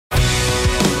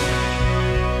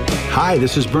Hi,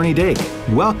 this is Bernie Dake.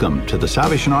 Welcome to the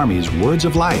Salvation Army's Words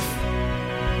of Life.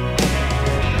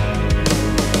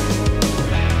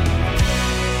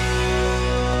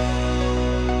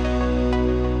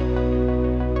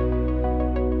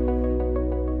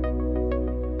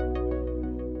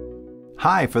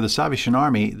 Hi, for the Salvation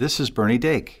Army, this is Bernie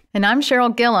Dake. And I'm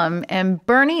Cheryl Gillum. And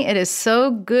Bernie, it is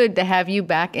so good to have you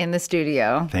back in the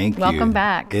studio. Thank you. Welcome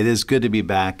back. It is good to be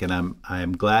back, and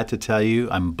I'm glad to tell you,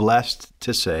 I'm blessed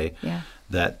to say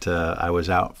that I was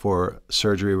out for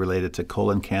surgery related to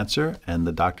colon cancer, and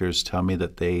the doctors tell me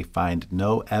that they find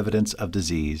no evidence of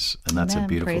disease, and that's a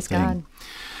beautiful Praise thing. God.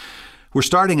 We're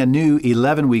starting a new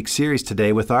 11-week series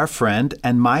today with our friend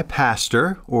and my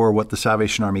pastor, or what the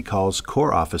Salvation Army calls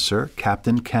Corps Officer,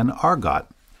 Captain Ken Argot.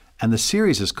 And the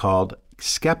series is called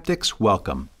Skeptics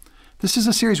Welcome. This is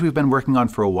a series we've been working on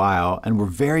for a while, and we're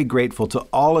very grateful to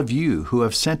all of you who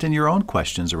have sent in your own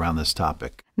questions around this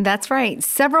topic. That's right.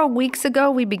 Several weeks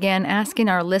ago, we began asking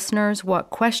our listeners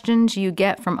what questions you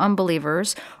get from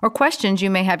unbelievers or questions you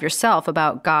may have yourself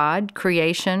about God,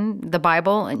 creation, the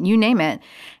Bible, and you name it.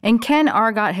 And Ken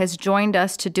Argot has joined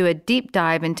us to do a deep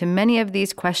dive into many of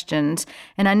these questions,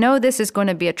 and I know this is going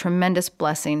to be a tremendous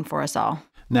blessing for us all.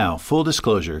 Now, full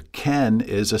disclosure, Ken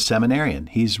is a seminarian.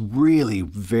 He's really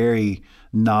very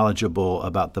knowledgeable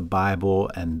about the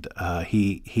Bible, and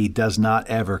he does not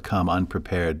ever come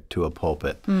unprepared to a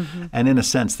pulpit. Mm-hmm. And in a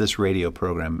sense, this radio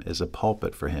program is a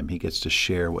pulpit for him. He gets to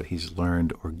share what he's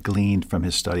learned or gleaned from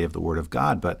his study of the Word of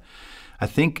God. But I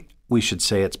think we should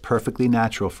say it's perfectly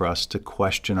natural for us to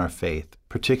question our faith,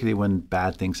 particularly when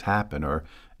bad things happen, or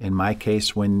in my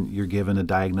case, when you're given a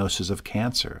diagnosis of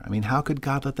cancer. I mean, how could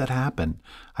God let that happen?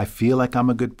 I feel like I'm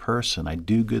a good person. I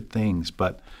do good things.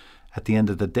 But at the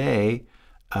end of the day,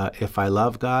 if I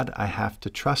love God, I have to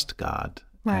trust God.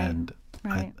 Right. And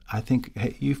right. I think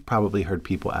you've probably heard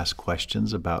people ask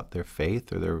questions about their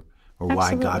faith or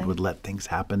why God would let things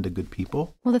happen to good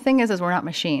people. Well, the thing is we're not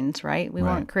machines, right? We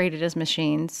Right. weren't created as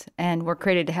machines, and we're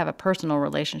created to have a personal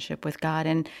relationship with God.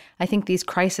 And I think these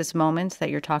crisis moments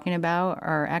that you're talking about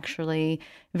are actually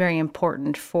very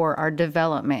important for our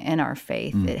development in our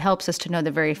faith. It helps us to know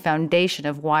the very foundation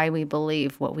of why we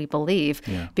believe what we believe,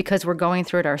 because we're going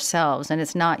through it ourselves, and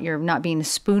you're not being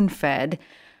spoon-fed,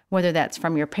 whether that's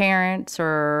from your parents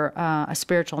or a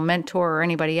spiritual mentor or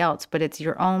anybody else, but it's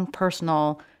your own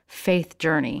personal faith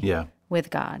journey with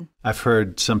God. I've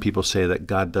heard some people say that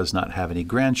God does not have any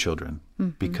grandchildren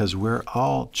because we're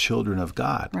all children of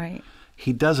God. Right.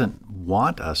 He doesn't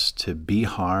want us to be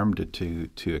harmed,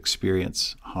 to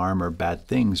experience harm or bad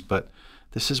things, but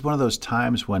this is one of those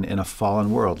times when in a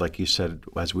fallen world, like you said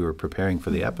as we were preparing for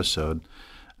the episode,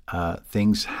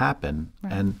 things happen.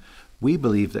 Right. And we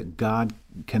believe that God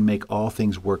can make all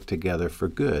things work together for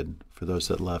good for those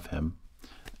that love him.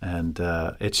 And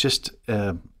it's just...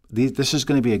 This is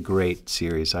going to be a great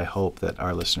series. I hope that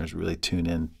our listeners really tune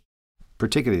in,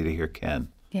 particularly to hear Ken.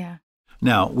 Yeah.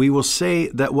 Now, we will say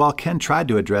that while Ken tried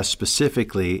to address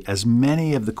specifically as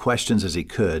many of the questions as he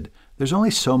could, there's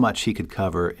only so much he could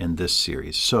cover in this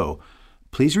series. So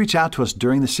please reach out to us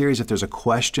during the series if there's a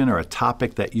question or a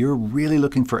topic that you're really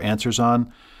looking for answers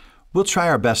on. We'll try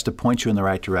our best to point you in the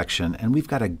right direction, and we've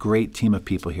got a great team of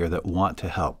people here that want to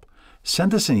help.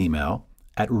 Send us an email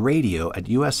at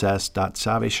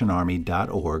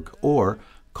radio@uss.salvationarmy.org or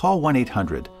call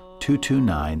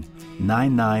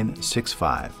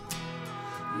 1-800-229-9965.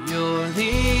 You're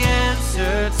the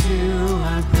answer to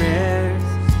our prayers,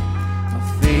 a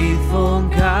faithful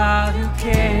God who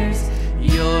cares.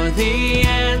 You're the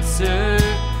answer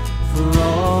for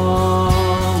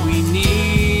all we need.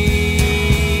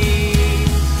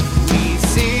 We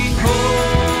sing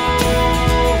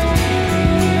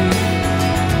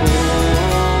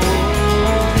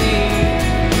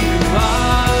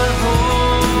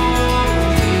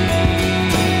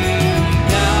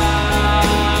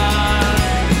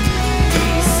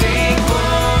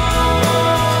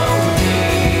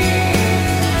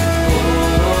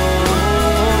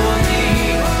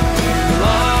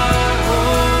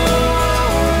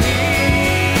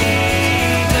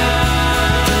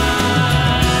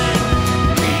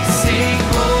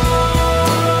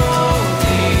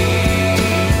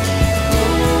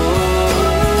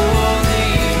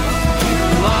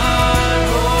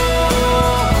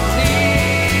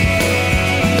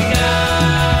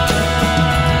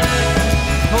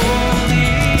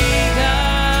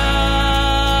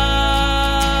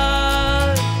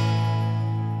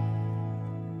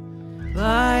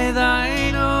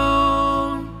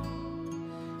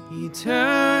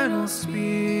eternal Spirit,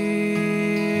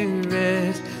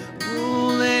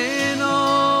 rule in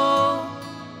all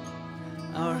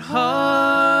our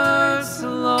hearts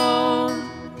alone.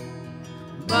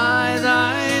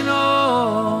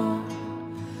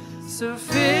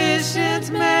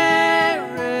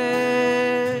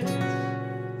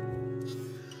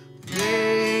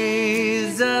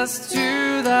 leads us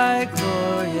to thy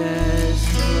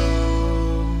glorious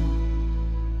throne.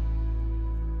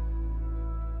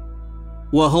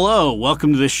 Well, hello.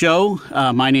 Welcome to the show.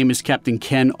 My name is Captain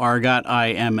Ken Argot. I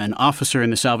am an officer in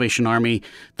the Salvation Army,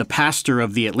 the pastor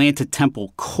of the Atlanta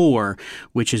Temple Corps,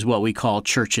 which is what we call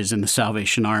churches in the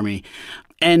Salvation Army.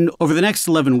 And over the next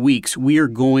 11 weeks, we are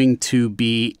going to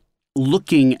be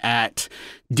looking at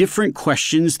different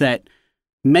questions that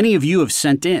many of you have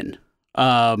sent in.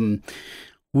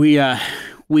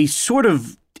 We sort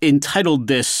of entitled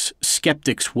this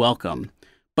Skeptic's Welcome,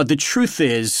 but the truth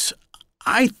is,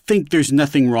 I think there's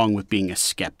nothing wrong with being a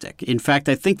skeptic. In fact,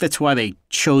 I think that's why they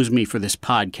chose me for this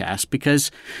podcast, because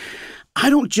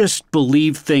I don't just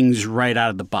believe things right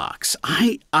out of the box.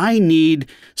 I need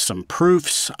some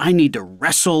proofs. I need to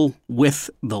wrestle with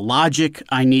the logic.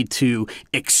 I need to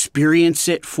experience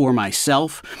it for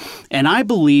myself. And I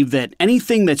believe that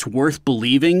anything that's worth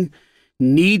believing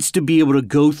needs to be able to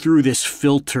go through this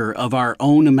filter of our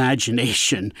own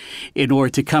imagination in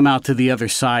order to come out to the other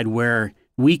side where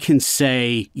we can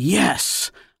say,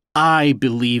 yes, I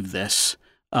believe this,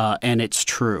 and it's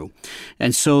true.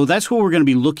 And so that's what we're going to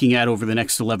be looking at over the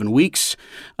next 11 weeks.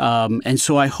 And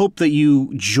so I hope that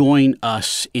you join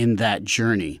us in that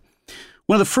journey.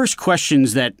 One of the first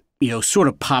questions that sort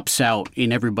of pops out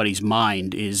in everybody's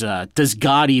mind is, does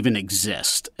God even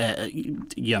exist?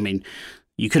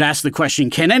 You could ask the question,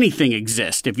 can anything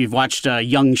exist? If you've watched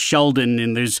Young Sheldon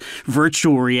and there's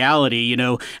virtual reality,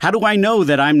 how do I know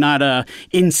that I'm not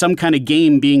in some kind of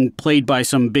game being played by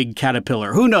some big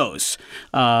caterpillar? Who knows?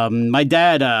 My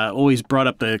dad always brought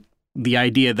up the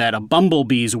idea that a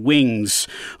bumblebee's wings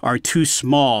are too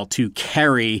small to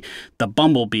carry the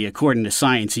bumblebee, according to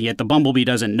science, and yet the bumblebee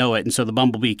doesn't know it, and so the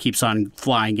bumblebee keeps on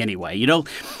flying anyway.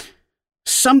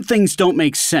 Some things don't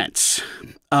make sense.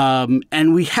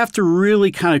 And we have to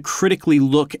really kind of critically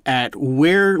look at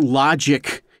where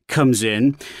logic comes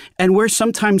in and where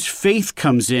sometimes faith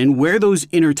comes in, where those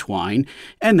intertwine,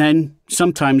 and then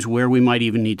sometimes where we might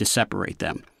even need to separate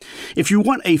them. If you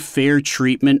want a fair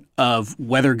treatment of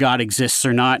whether God exists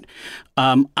or not,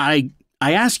 I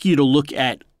ask you to look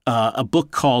at a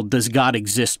book called Does God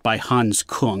Exist by Hans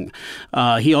Kung.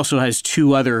 He also has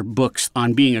two other books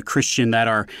on being a Christian that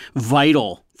are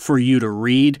vital for you to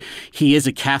read. He is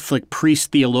a Catholic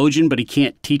priest theologian, but he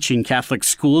can't teach in Catholic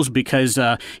schools because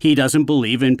he doesn't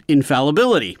believe in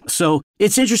infallibility. So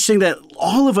it's interesting that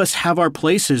all of us have our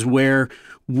places where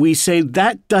we say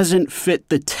that doesn't fit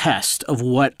the test of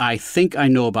what I think I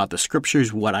know about the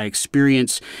scriptures, what I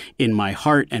experience in my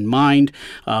heart and mind.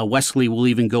 Wesley will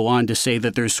even go on to say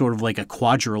that there's sort of like a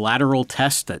quadrilateral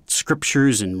test, that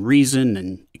scriptures and reason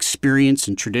and experience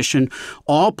and tradition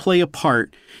all play a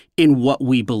part in what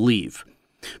we believe.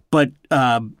 But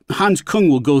Hans Kung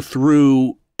will go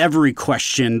through every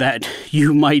question that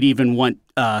you might even want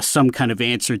some kind of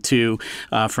answer to,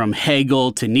 from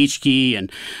Hegel to Nietzsche,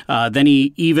 and then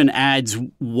he even adds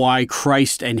why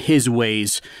Christ and his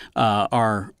ways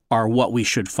are what we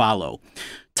should follow.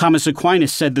 Thomas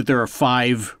Aquinas said that there are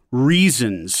 5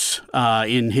 reasons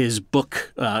in his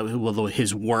book,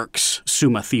 his works,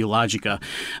 Summa Theologica.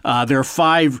 There are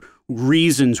 5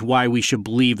 reasons why we should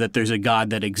believe that there's a God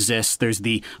that exists. There's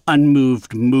the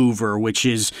unmoved mover, which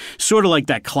is sort of like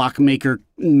that clockmaker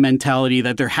mentality,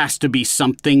 that there has to be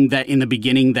something that in the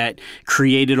beginning that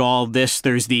created all of this.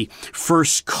 There's the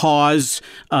first cause,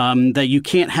 that you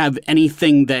can't have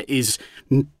anything that is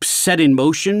set in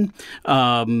motion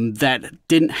that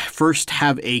didn't first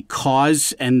have a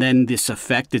cause and then this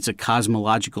effect. It's a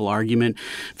cosmological argument.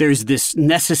 There's this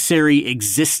necessary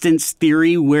existence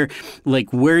theory where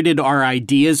did our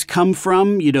ideas come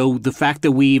from? The fact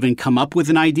that we even come up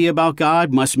with an idea about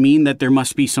God must mean that there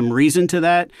must be some reason to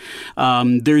that.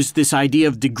 There's this idea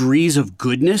of degrees of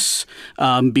goodness,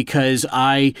 because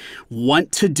I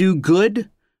want to do good.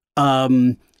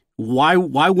 Why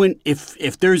wouldn't,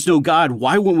 if there's no God,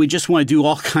 why wouldn't we just want to do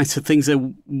all kinds of things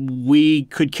that we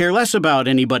could care less about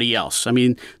anybody else? I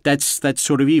mean, that's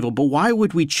sort of evil. But why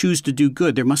would we choose to do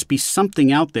good? There must be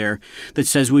something out there that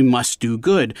says we must do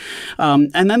good.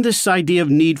 And then this idea of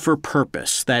need for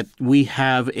purpose, that we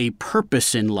have a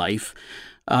purpose in life,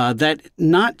 that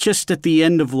not just at the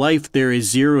end of life there is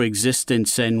zero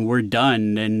existence and we're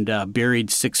done and buried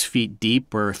 6 feet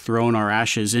deep or thrown our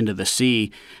ashes into the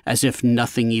sea as if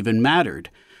nothing even mattered.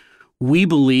 We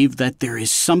believe that there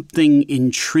is something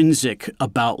intrinsic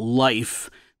about life,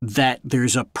 that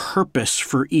there's a purpose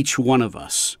for each one of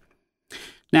us.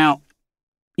 Now,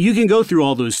 you can go through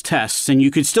all those tests and you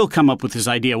could still come up with this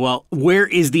idea, well, where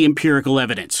is the empirical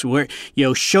evidence? Where,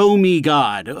 show me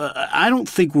God. I don't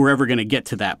think we're ever going to get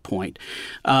to that point.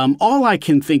 All I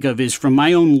can think of is from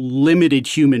my own limited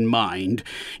human mind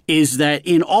is that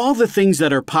in all the things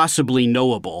that are possibly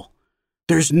knowable,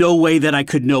 there's no way that I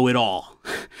could know it all.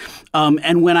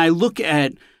 And when I look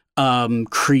at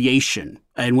creation,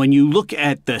 and when you look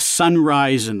at the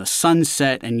sunrise and the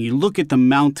sunset, and you look at the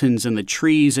mountains and the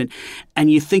trees,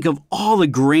 and you think of all the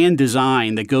grand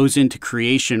design that goes into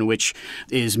creation, which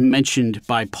is mentioned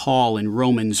by Paul in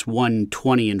Romans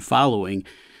 1:20 and following,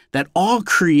 that all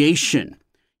creation,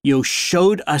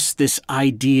 showed us this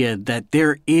idea that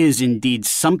there is indeed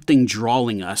something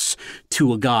drawing us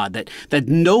to a God, that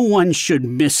no one should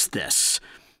miss this.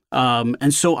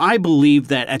 And so I believe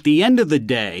that at the end of the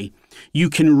day, you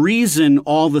can reason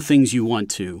all the things you want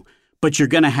to, but you're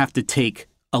going to have to take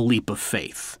a leap of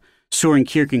faith. Søren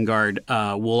Kierkegaard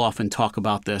will often talk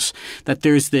about this, that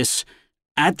there's this,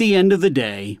 at the end of the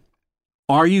day,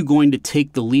 are you going to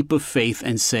take the leap of faith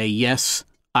and say, yes,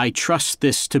 I trust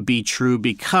this to be true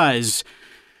because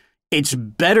it's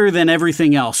better than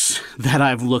everything else that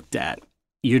I've looked at.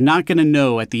 You're not going to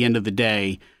know at the end of the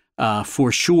day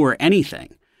for sure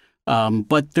anything.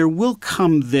 But there will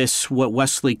come this, what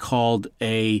Wesley called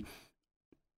a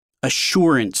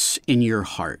assurance in your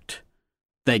heart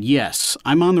that, yes,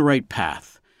 I'm on the right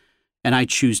path and I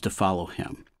choose to follow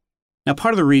him. Now,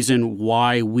 part of the reason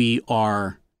why we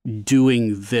are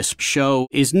doing this show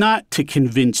is not to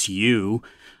convince you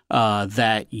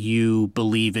that you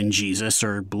believe in Jesus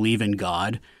or believe in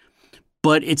God,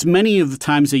 but it's many of the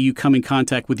times that you come in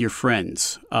contact with your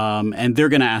friends, and they're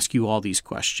going to ask you all these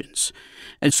questions.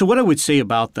 And so what I would say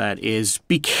about that is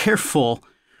be careful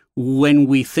when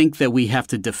we think that we have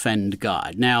to defend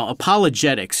God. Now,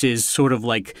 apologetics is sort of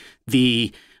like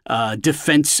the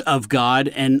defense of God,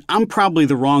 and I'm probably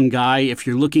the wrong guy if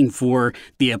you're looking for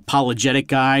the apologetic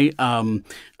guy.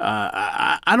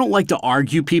 I don't like to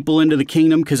argue people into the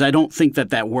kingdom because I don't think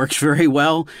that works very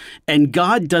well, and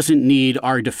God doesn't need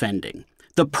our defending.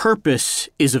 The purpose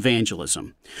is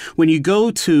evangelism. When you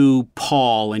go to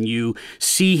Paul and you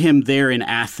see him there in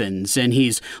Athens and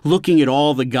he's looking at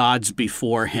all the gods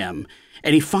before him,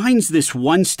 and he finds this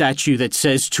one statue that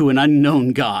says to an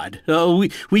unknown God, oh,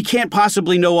 we can't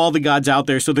possibly know all the gods out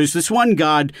there, so there's this one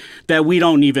God that we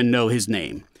don't even know his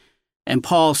name. And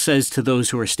Paul says to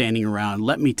those who are standing around,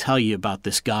 let me tell you about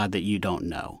this God that you don't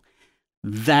know.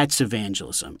 That's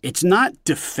evangelism. It's not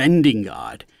defending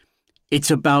God.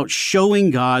 It's about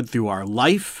showing God through our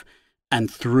life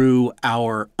and through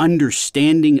our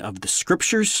understanding of the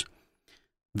scriptures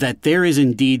that there is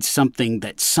indeed something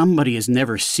that somebody has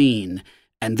never seen,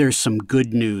 and there's some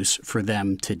good news for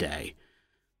them today.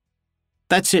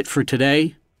 That's it for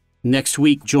today. Next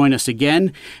week, join us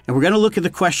again, and we're going to look at the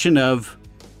question of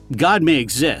God may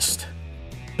exist,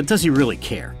 but does he really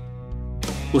care?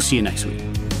 We'll see you next week.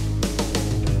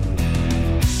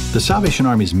 The Salvation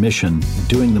Army's mission,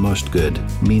 doing the most good,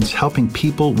 means helping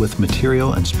people with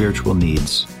material and spiritual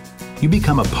needs. You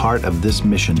become a part of this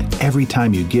mission every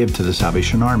time you give to the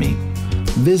Salvation Army.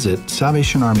 Visit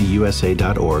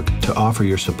salvationarmyusa.org to offer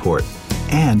your support,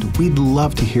 and we'd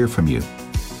love to hear from you.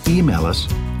 Email us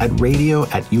at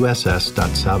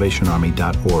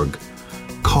radio@uss.salvationarmy.org.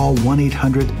 Call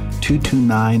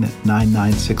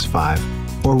 1-800-229-9965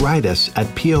 or write us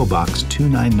at P.O. Box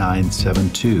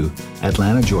 29972,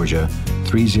 Atlanta, Georgia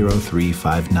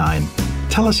 30359.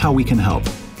 Tell us how we can help.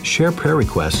 Share prayer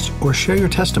requests or share your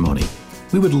testimony.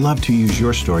 We would love to use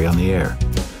your story on the air.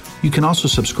 You can also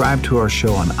subscribe to our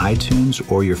show on iTunes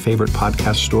or your favorite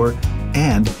podcast store,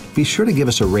 and be sure to give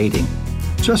us a rating.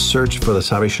 Just search for the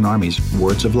Salvation Army's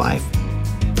Words of Life.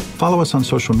 Follow us on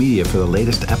social media for the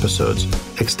latest episodes,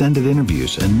 extended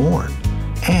interviews, and more.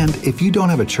 And if you don't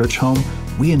have a church home,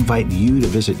 we invite you to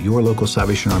visit your local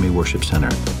Salvation Army Worship Center.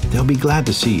 They'll be glad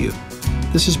to see you.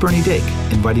 This is Bernie Dake,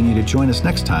 inviting you to join us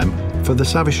next time for the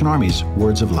Salvation Army's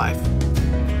Words of Life.